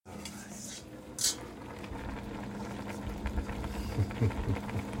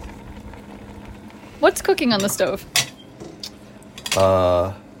What's cooking on the stove?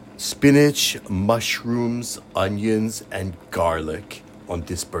 Spinach, mushrooms, onions, and garlic on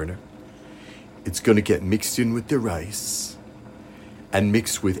this burner. It's going to get mixed in with the rice and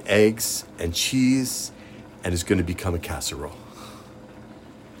mixed with eggs and cheese, and it's going to become a casserole.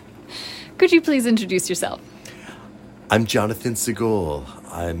 Could you please introduce yourself? I'm Jonathan Segol.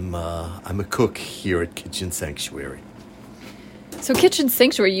 I'm a cook here at Kitchen Sanctuary. So Kitchen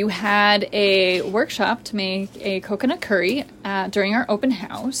Sanctuary, you had a workshop to make a coconut curry during our open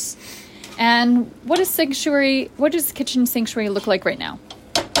house. And what does Kitchen Sanctuary look like right now?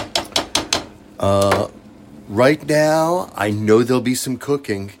 Right now, I know there'll be some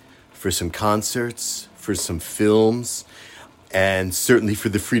cooking for some concerts, for some films, and certainly for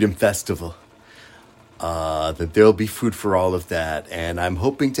the Freedom Festival. That there'll be food for all of that. And I'm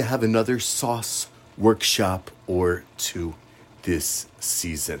hoping to have another sauce workshop or two this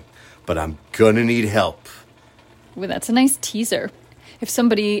season. But I'm gonna need help. Well, that's a nice teaser. If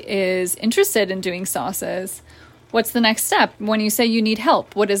somebody is interested in doing sauces, what's the next step? When you say you need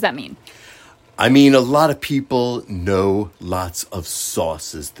help, what does that mean? I mean, a lot of people know lots of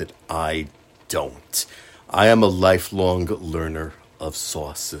sauces that I don't. I am a lifelong learner of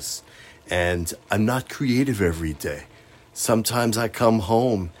sauces, and I'm not creative every day. Sometimes I come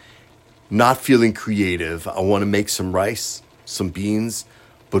home not feeling creative. I want to make some rice, some beans,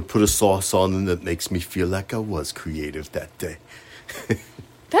 but put a sauce on them that makes me feel like I was creative that day.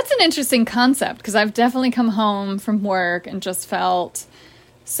 That's an interesting concept, because I've definitely come home from work and just felt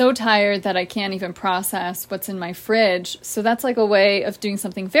so tired that I can't even process what's in my fridge. So that's like a way of doing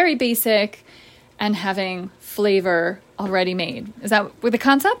something very basic and having flavor already made. Is that with the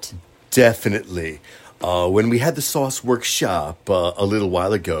concept? Definitely. When we had the sauce workshop a little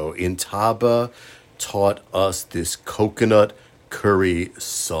while ago, Intaba taught us this coconut curry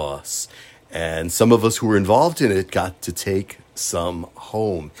sauce. And some of us who were involved in it got to take some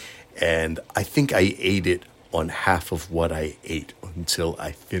home. And I think I ate it on half of what I ate until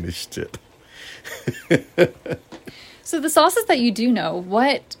I finished it. So the sauces that you do know,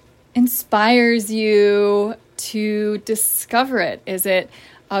 what inspires you to discover it? Is it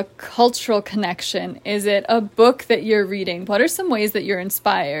a cultural connection? Is it a book that you're reading? What are some ways that you're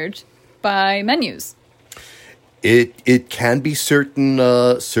inspired by menus? It can be certain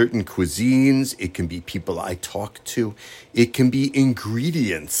cuisines. It can be people I talk to. It can be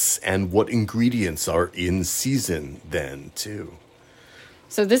ingredients and what ingredients are in season then too.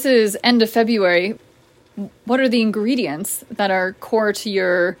 So this is end of February. What are the ingredients that are core to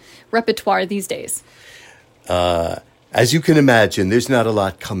your repertoire these days? As you can imagine, there's not a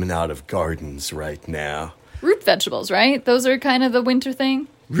lot coming out of gardens right now. Root vegetables, right? Those are kind of the winter thing.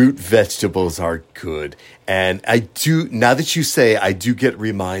 Root vegetables are good. And now that you say, I do get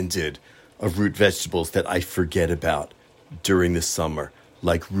reminded of root vegetables that I forget about during the summer,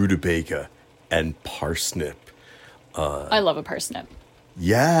 like rutabaga and parsnip. I love a parsnip.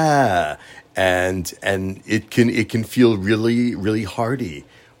 Yeah. And it can feel really, really hearty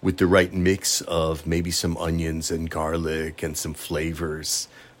with the right mix of maybe some onions and garlic and some flavors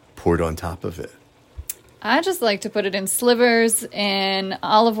poured on top of it. I just like to put it in slivers in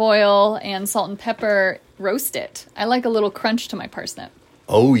olive oil and salt and pepper, roast it. I like a little crunch to my parsnip.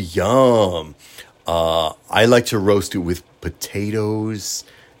 Oh, yum. I like to roast it with potatoes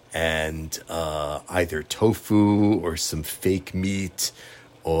and either tofu or some fake meat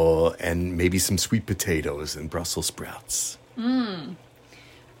and maybe some sweet potatoes and Brussels sprouts.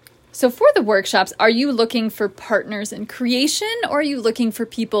 So for the workshops, are you looking for partners in creation, or are you looking for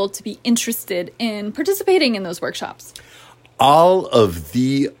people to be interested in participating in those workshops? All of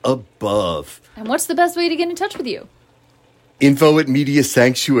the above. And what's the best way to get in touch with you? Info at Media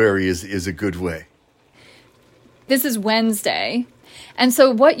Sanctuary is a good way. This is Wednesday. And so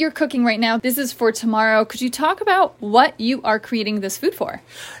what you're cooking right now, this is for tomorrow. Could you talk about what you are creating this food for?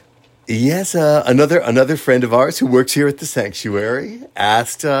 Yes, another friend of ours who works here at the Sanctuary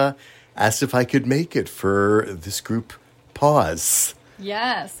asked if I could make it for this group Pause.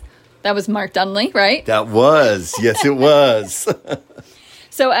 Yes. That was Mark Dunley, right? That was. Yes, it was.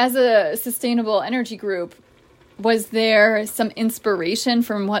 So as a sustainable energy group, was there some inspiration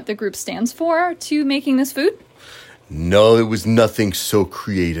from what the group stands for to making this food? No, it was nothing so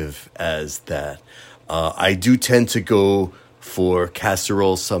creative as that. I do tend to go for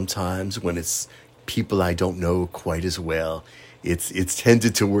casseroles sometimes when it's people I don't know quite as well. It's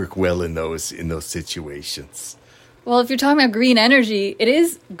tended to work well in those situations. Well, if you're talking about green energy, it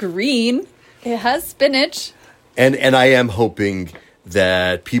is green. It has spinach. And I am hoping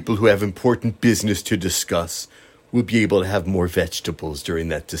that people who have important business to discuss will be able to have more vegetables during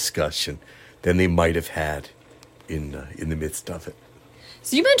that discussion than they might have had in the midst of it.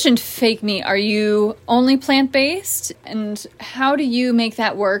 So you mentioned fake meat. Are you only plant-based? And how do you make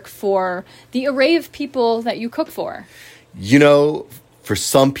that work for the array of people that you cook for? You know, for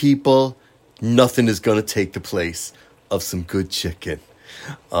some people, nothing is going to take the place of some good chicken.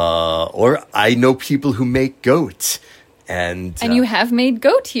 Or I know people who make goat. And you have made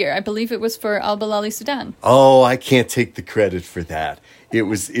goat here. I believe it was for Al Balali Sudan. Oh, I can't take the credit for that. It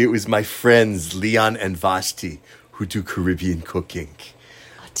was my friends, Leon and Vashti, who do Caribbean cooking.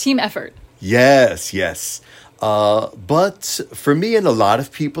 Team effort. Yes. But for me and a lot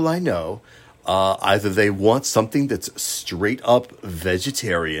of people I know, either they want something that's straight up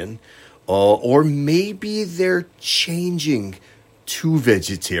vegetarian, or maybe they're changing to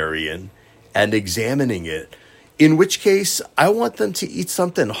vegetarian and examining it. In which case, I want them to eat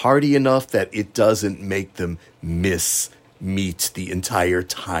something hearty enough that it doesn't make them miss meat the entire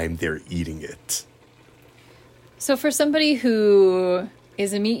time they're eating it. So for somebody who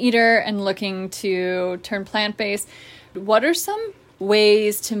is a meat eater and looking to turn plant-based, what are some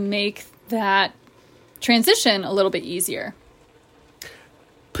ways to make that transition a little bit easier?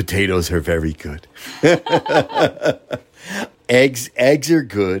 Potatoes are very good. Eggs are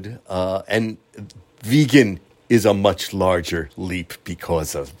good, and vegan is a much larger leap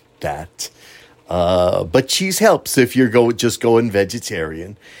because of that. But cheese helps if you're just going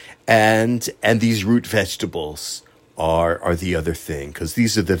vegetarian, and these root vegetables are the other thing, because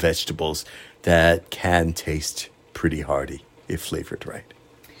these are the vegetables that can taste pretty hearty if flavored right.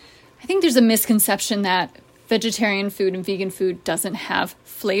 I think there's a misconception that vegetarian food and vegan food doesn't have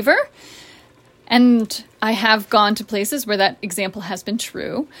flavor. And I have gone to places where that example has been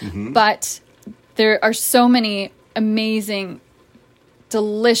true. Mm-hmm. But there are so many amazing,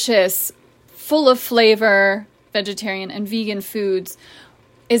 delicious, full of flavor vegetarian and vegan foods.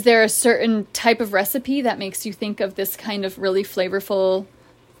 Is there a certain type of recipe that makes you think of this kind of really flavorful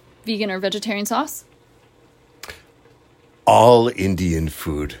vegan or vegetarian sauce? All Indian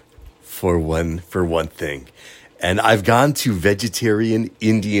food, for one thing. And I've gone to vegetarian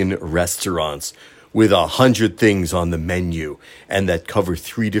Indian restaurants with 100 things on the menu, and that cover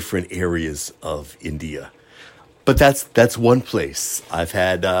 3 different areas of India. But that's one place. I've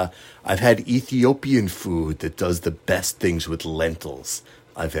had Ethiopian food that does the best things with lentils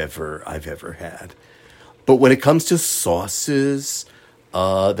I've ever had. But when it comes to sauces,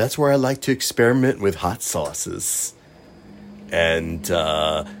 that's where I like to experiment with hot sauces and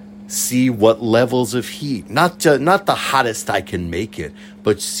see what levels of heat, not the hottest I can make it,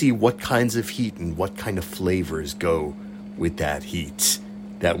 but see what kinds of heat and what kind of flavors go with that heat.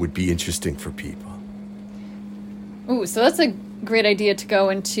 That would be interesting for people. Ooh, so that's a great idea to go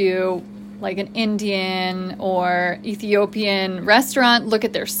into like an Indian or Ethiopian restaurant, look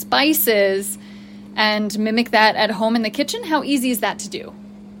at their spices and mimic that at home in the kitchen. How easy is that to do?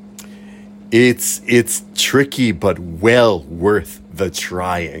 It's tricky, but well worth the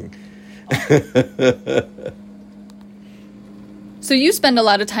trying. So you spend a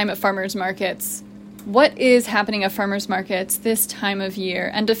lot of time at farmers markets. What is happening at farmers markets this time of year,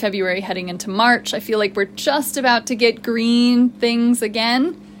 end of February, heading into March? I feel like we're just about to get green things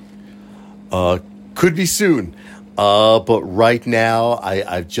again. Could be soon. But right now,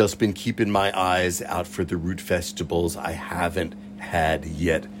 I've just been keeping my eyes out for the root vegetables I haven't had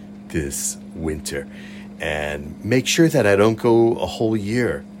yet this winter. And make sure that I don't go a whole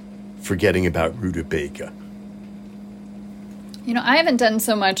year forgetting about rutabaga. You know, I haven't done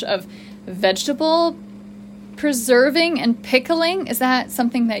so much of vegetable preserving and pickling. Is that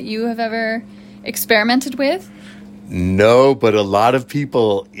something that you have ever experimented with? No, but a lot of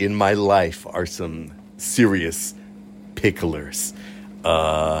people in my life are some serious picklers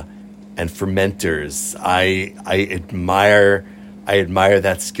and fermenters. I admire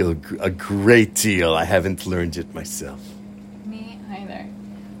that skill a great deal. I haven't learned it myself. Me either.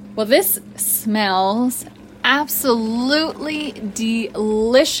 Well, this smells absolutely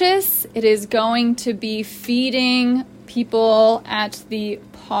delicious. It is going to be feeding people at the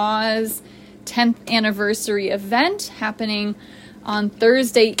Pause 10th anniversary event happening on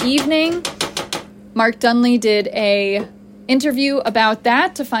Thursday evening. Mark Dunley did a interview about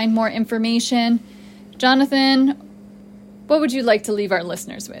that to find more information. Jonathan, what would you like to leave our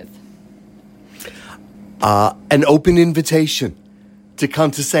listeners with? An open invitation to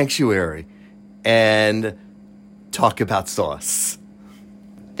come to Sanctuary and talk about sauce.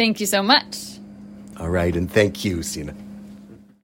 Thank you so much. All right, and thank you, Sina.